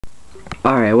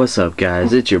Alright, what's up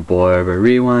guys? It's your boy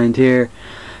Rewind here.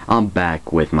 I'm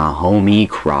back with my homie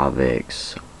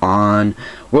Kravix on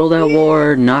World at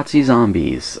War Nazi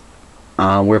Zombies.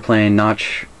 We're playing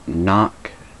Notch Durin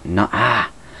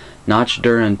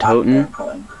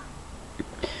Toten.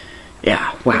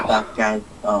 Yeah, wow. That guy's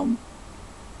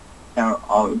they're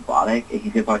all robotic. He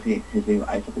did probably his new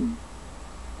eyes up and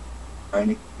trying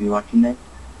to be watching this.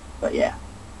 But yeah.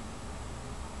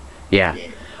 Yeah.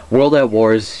 World at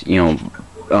War's,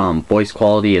 voice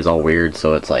quality is all weird,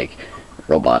 so it's like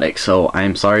robotic. So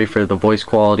I'm sorry for the voice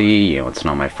quality. It's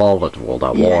not my fault. It's World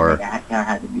at War. Yeah, I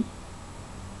had to be.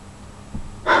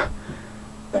 I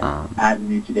had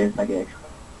to do this like an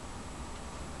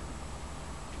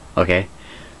Okay.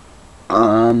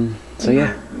 So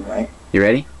yeah. Right? You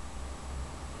ready?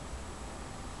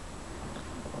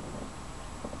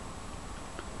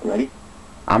 Ready?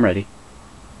 I'm ready.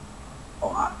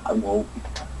 Oh, I won't.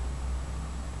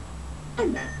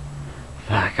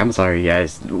 Fuck, I'm sorry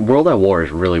guys. World at War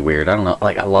is really weird. I don't know,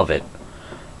 like I love it.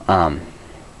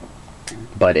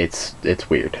 But it's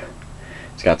weird.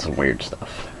 It's got some weird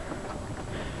stuff.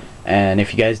 And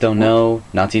if you guys don't know,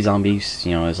 Nazi Zombies,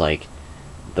 is like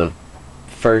the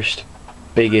first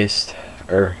biggest,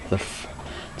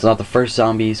 it's not the first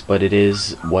zombies, but it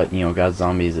is what, got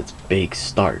zombies its big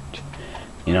start.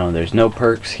 There's no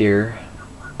perks here.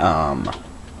 So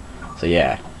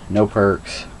yeah, no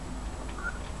perks.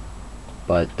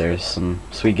 But there's some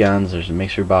sweet guns, there's a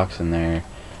mixture box in there.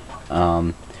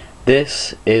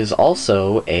 This is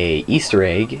also a Easter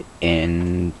egg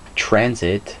in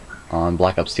Transit on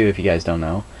Black Ops 2, if you guys don't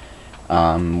know.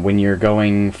 When you're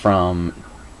going from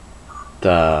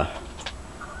the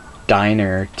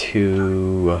diner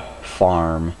to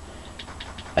farm,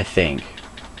 I think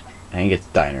it's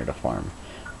diner to farm.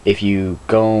 If you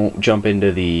jump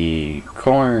into the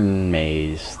corn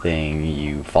maze thing,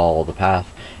 you follow the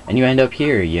path, and you end up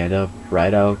here. You end up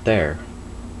right out there.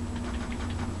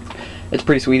 It's a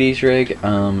pretty sweet Easter egg.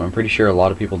 I'm pretty sure a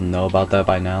lot of people know about that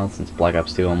by now, since Black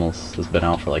Ops 2 almost has been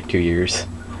out for like 2 years.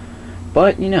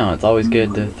 But, it's always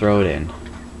good to throw it in.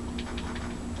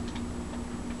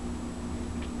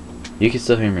 You can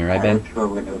still hear me, right, Ben? Which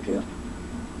road we're gonna go to?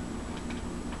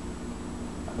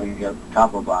 I think you go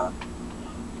top or bottom.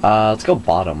 Let's go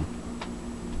bottom.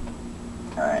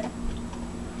 Alright.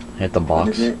 Hit the box.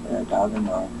 What is it? 1,000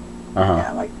 or? Yeah,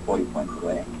 I'm like 40 points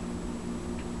away.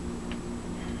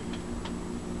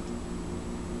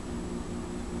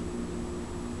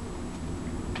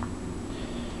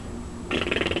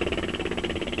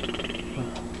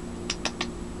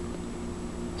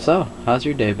 So, how's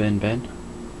your day been, Ben?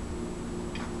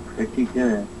 Pretty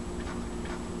good.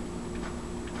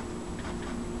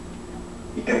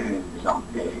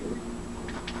 Zombie.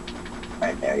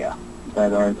 Right there, yeah. The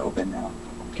door is open now.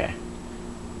 Okay.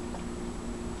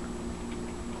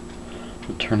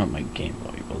 I'll turn up my game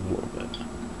volume a little bit.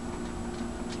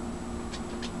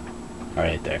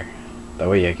 Alright, there. That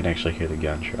way I can actually hear the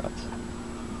gunshots.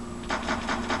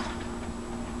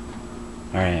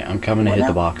 Alright, I'm coming to hit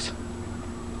the box.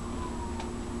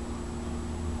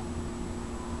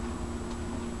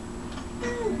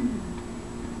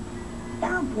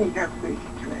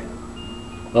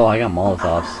 Oh, I got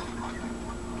Molotovs.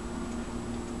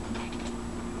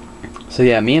 So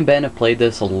yeah, me and Ben have played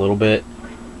this a little bit.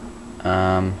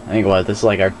 I think this is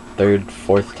like our third,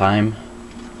 fourth time.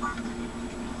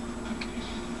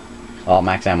 Oh,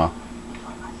 max ammo.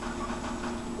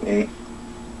 Okay.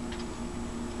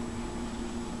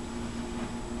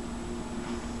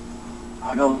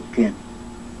 Hadouken.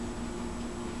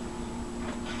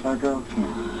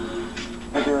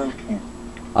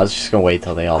 I was just gonna wait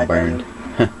till they all burned.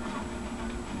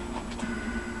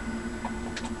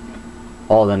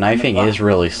 Oh, the knifing is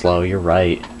really slow, you're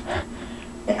right.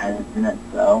 Yeah, it's been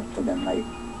slow, but then like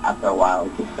after a while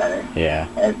it gets better. Yeah.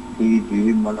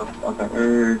 SDG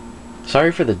motherfucker.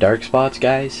 Sorry for the dark spots,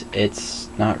 guys. It's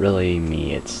not really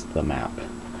me, it's the map.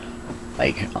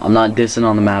 Like, I'm not dissing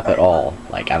on the map at all.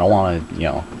 Like, I don't want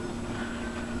to,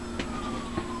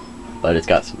 but it's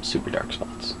got some super dark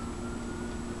spots.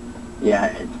 Yeah,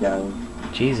 it does.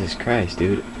 Jesus Christ,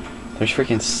 dude.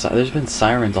 There's been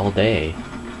sirens all day.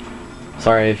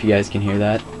 Sorry if you guys can hear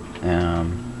that.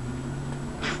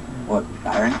 What,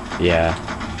 siren? Yeah.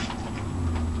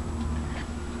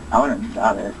 I wouldn't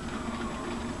stop it.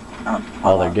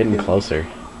 Oh, they're getting closer.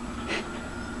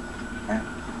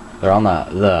 They're on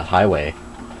the highway.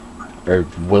 Or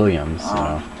Williams,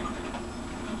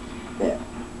 Yeah.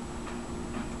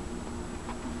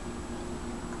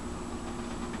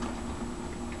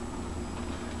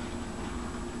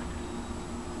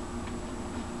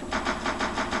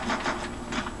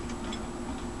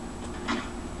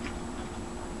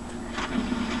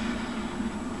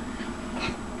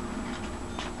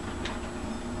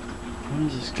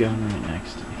 this gun right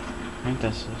next to me? I think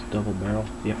that's a double barrel.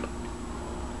 Yep.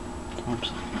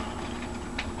 Thompson.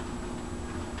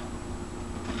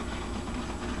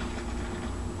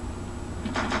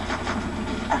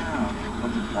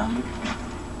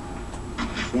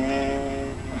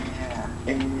 Yeah,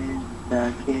 it's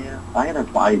the kill. I got a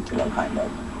body pillow kind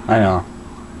of. I know.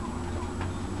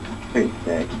 Pretty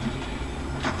sick.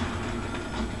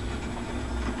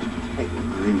 Like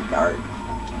really dark.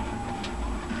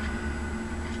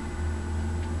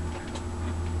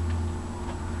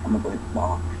 I'm gonna go with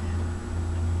box.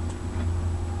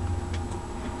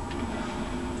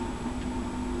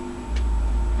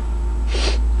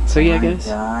 So yeah, My guys.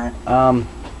 God.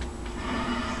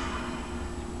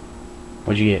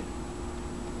 What'd you get?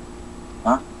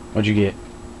 Huh? What'd you get?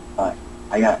 I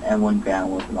got M1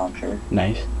 ground with launcher.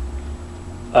 Nice.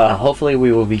 Hopefully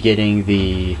we will be getting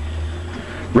the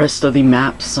rest of the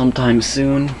maps sometime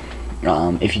soon.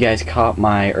 If you guys caught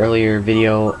my earlier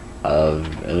video of,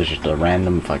 it was just a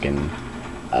random fucking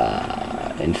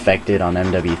infected on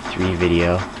MW3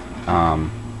 video.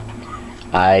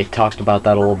 I talked about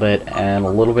that a little bit and a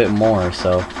little bit more,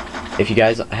 so if you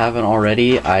guys haven't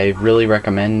already, I really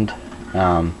recommend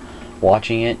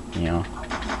watching it. You know,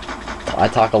 I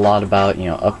talk a lot about, you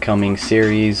know, upcoming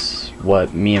series,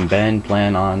 what me and Ben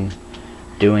plan on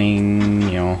doing,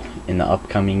 you know, in the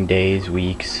upcoming days,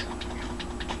 weeks,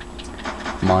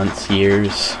 months,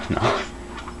 years. No.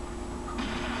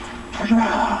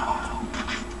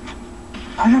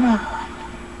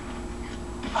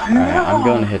 Alright, I'm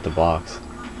going to hit the box.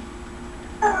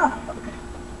 I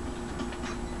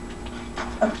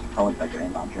want that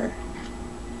grenade launcher.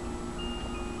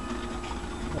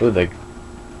 Oh, the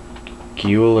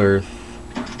Guler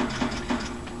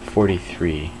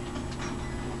 43.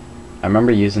 I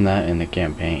remember using that in the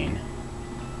campaign.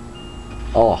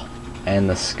 Oh, and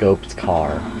the scoped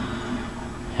car.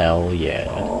 Hell yeah.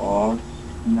 Oh,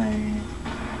 man.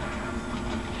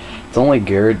 It's only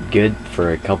good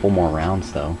for a couple more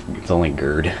rounds, though. It's only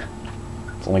good.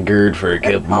 It's only good for a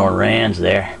couple more rounds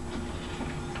there.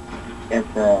 It's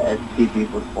STG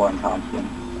with 4 and Thompson.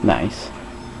 Nice.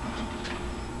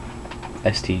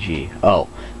 STG. Oh,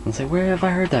 let's say, where have I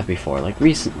heard that before? Like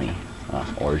recently.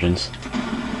 Origins.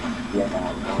 Yeah,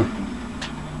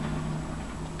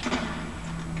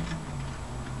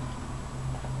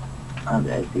 the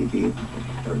STG.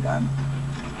 So done.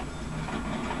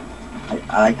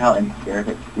 I like how in here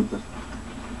it's super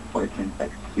fortune,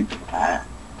 like super fast.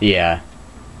 Yeah.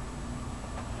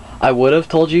 I would have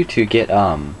told you to get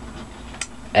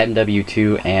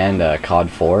MW2 and COD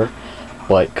 4,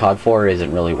 but COD 4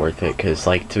 isn't really worth it, because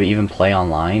like to even play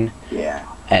online, Yeah.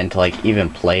 and to like even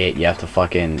play it, you have to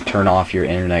fucking turn off your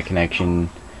internet connection,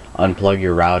 unplug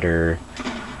your router,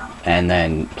 and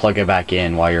then plug it back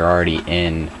in while you're already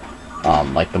in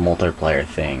like the multiplayer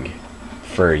thing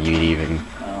for you to even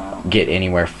get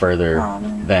anywhere further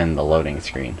than the loading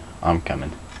screen. I'm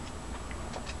coming.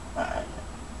 I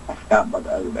forgot about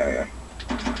the other barrier.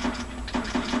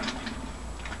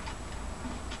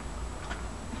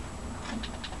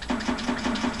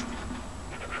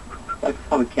 I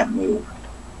probably can't move.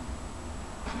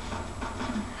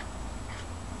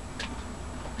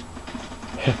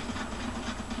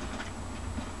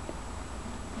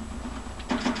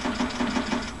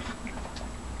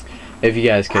 If you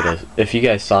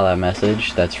guys saw that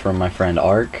message, that's from my friend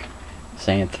Ark,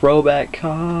 saying throwback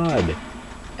COD.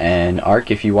 And Ark,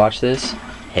 if you watch this,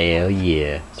 hell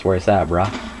yeah, that's where it's at,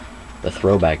 brah. The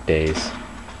throwback days.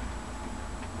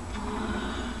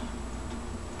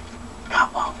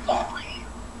 Come on, boy.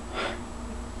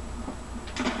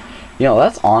 You know,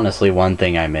 that's honestly one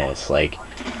thing I miss. Like,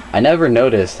 I never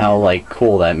noticed how like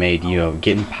cool that made, you know,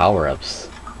 getting power-ups.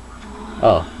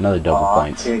 Oh, another double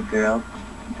points. Good girl.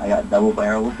 I got double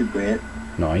barrel with the grit.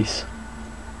 Nice.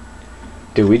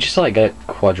 Dude, we just like got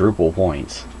quadruple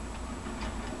points.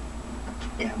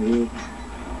 Yeah, we.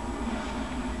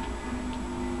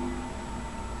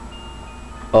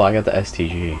 Oh, I got the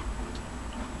STG. I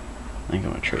think I'm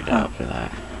gonna trade out for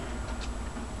that.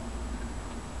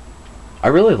 I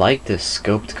really like this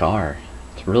scoped car.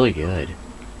 It's really good.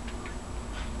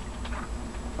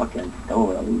 Fucking double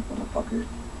barrel, these motherfuckers.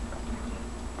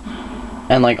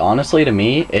 And like honestly, to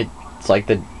me, it's like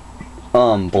the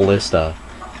Ballista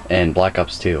in Black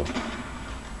Ops 2.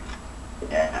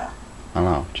 Yeah. I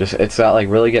don't know, just it's got like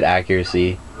really good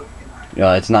accuracy. You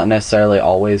know, it's not necessarily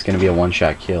always gonna be a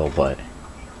one-shot kill, but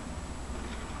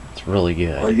it's really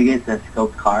good. What did you get? The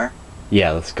scoped car?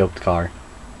 Yeah, the scoped car.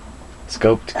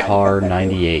 Scoped car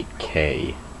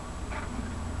 98K.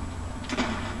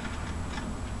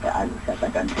 Yeah, I just got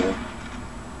that gun too.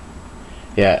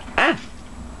 Yeah. Ah!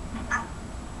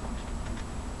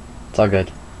 It's all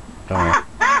good. Don't worry.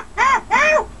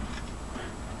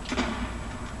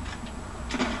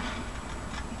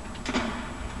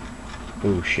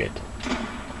 Oh shit.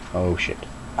 Oh shit.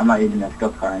 I'm not using that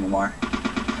scope car anymore.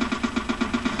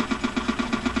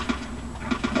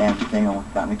 Damn, this thing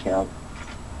almost got me killed.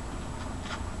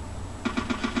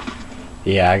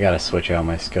 Yeah, I gotta switch out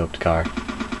my scoped car.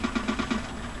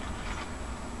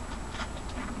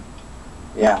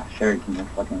 Yeah, sure, you can just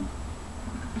fucking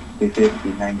 250,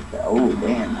 90. Oh,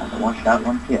 damn, that's a one shot,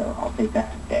 one kill. I'll take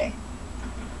that day.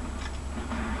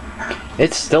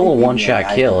 It's still a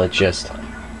one-shot kill, it's just...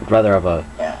 I'd rather have a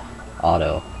Yeah.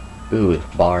 auto. Ooh,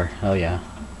 bar. Hell yeah.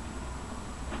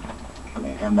 Come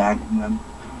here, I'm back from them.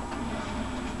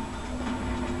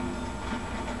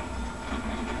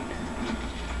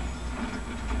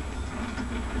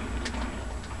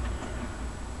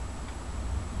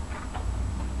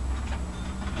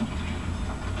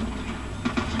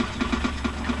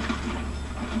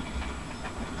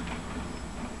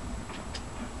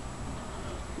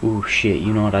 Ooh, shit,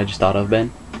 you know what I just thought of,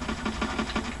 Ben?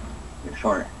 You're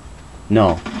short.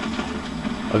 No.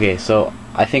 Okay, so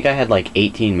I think I had like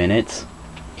 18 minutes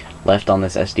left on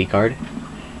this SD card.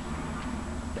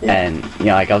 Yeah. And, you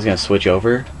know, like I was gonna switch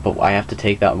over, but I have to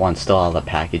take that one still out of the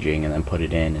packaging and then put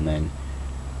it in, and then...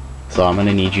 So I'm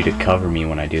gonna need you to cover me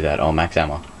when I do that. Oh, max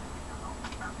ammo.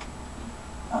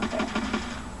 Okay.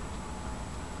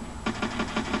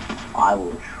 I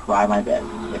will try my best.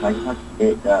 If I can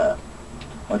get the...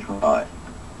 What's wrong?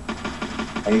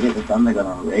 If I can get the thunder gun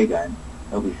on a ray gun,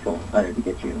 it'll be so much better to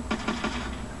get you.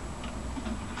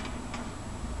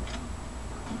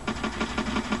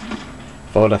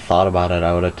 If I would have thought about it,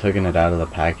 I would have taken it out of the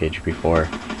package before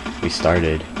we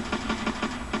started.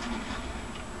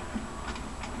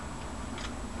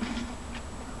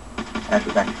 That's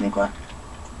the back sneak left.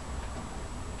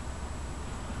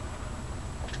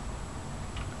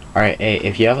 Alright, hey,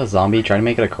 if you have a zombie, try to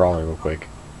make it a crawler real quick.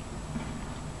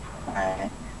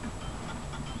 Alright.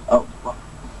 Oh, well,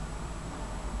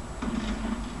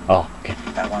 Oh, okay.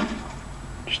 that one.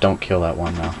 Just don't kill that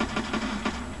one now.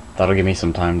 That'll give me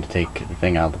some time to take the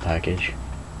thing out of the package.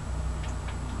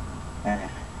 Eh.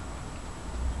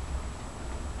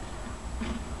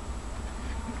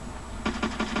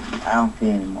 I don't see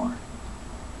any more.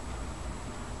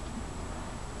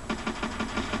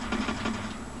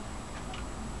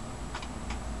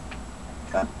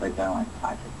 Got to play down like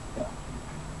 5 seconds ago.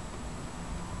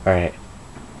 Alright.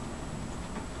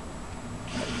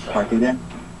 Part 2 then?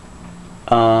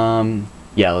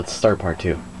 Yeah, let's start part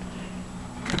 2.